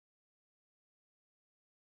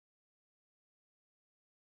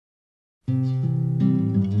Cuando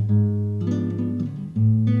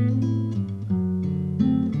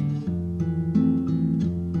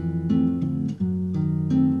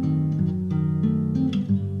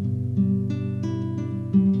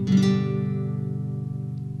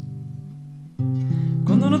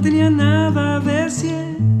no tenía nada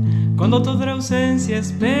decía, cuando toda la ausencia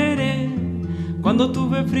esperé, cuando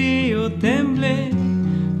tuve frío temblé,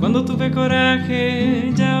 cuando tuve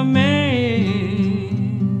coraje llamé.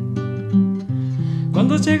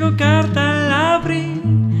 Cuando llegó carta la abrí,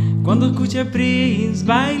 cuando escuché Prince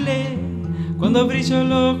bailé, cuando brilló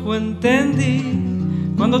el ojo entendí,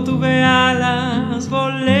 cuando tuve alas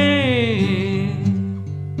volé.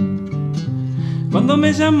 Cuando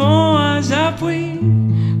me llamó allá fui,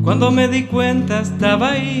 cuando me di cuenta estaba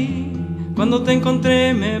ahí, cuando te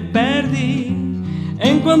encontré me perdí,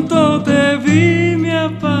 en cuanto te vi me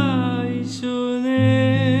apaixoné.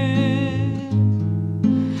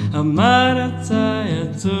 Amara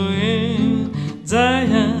tsaya tsoe,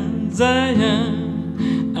 tsaya, tsaya,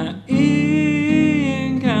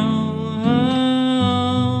 ai ngao.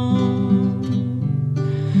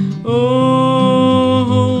 Oh,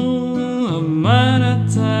 amara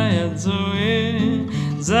tsaya tsoe,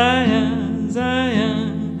 tsaya,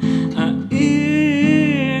 tsaya, ai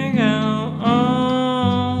ngao.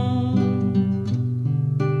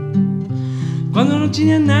 Quando não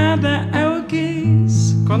tinha nada eu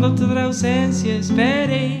quis, quando toda a ausência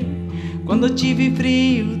esperei, quando tive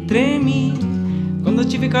frio tremi, quando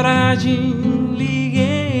tive coragem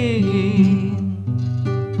liguei.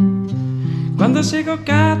 Quando chegou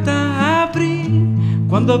carta abri,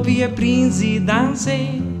 quando vi a Prince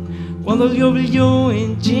dancei, quando olhou brilhou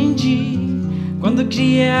entendi, quando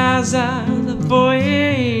criei asas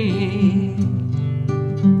voei.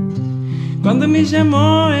 Quando me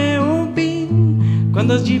chamou eu vim,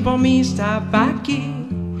 quando de por mim estava aqui,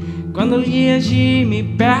 quando lhe agi me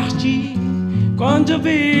perdi, quando eu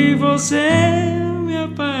vi você me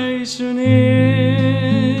apaixonei.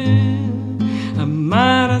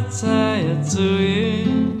 Amara tsaya tsoe,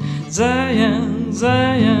 tsaya,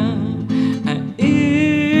 tsaya, ai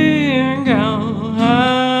ngao.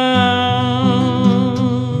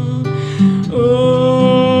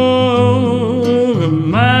 Oh,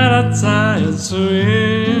 amara tsaya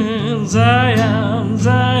tsoe, tsaya,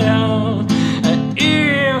 tsaya, ai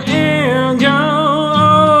ngao.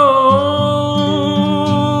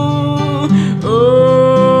 Oh,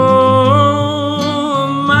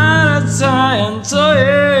 amara tsaya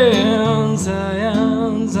tsoe, tsaya,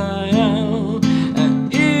 tsaya, ai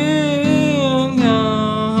ngao.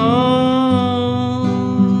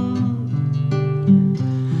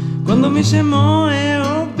 Quando me chamou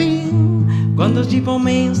eu vim, quando de por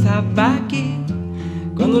mim estava aqui,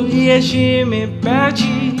 quando lhe agi me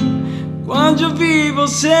perdi, quando eu vi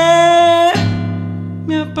você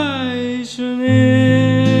me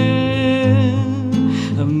apaixonei.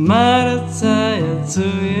 Amara tsaya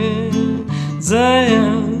tsoe, tsaya,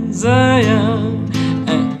 tsaya,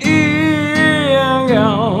 ai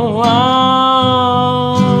ngao.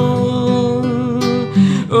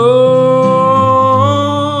 Oh,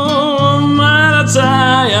 amara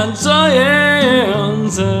tsaya tsoe,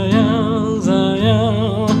 tsaya.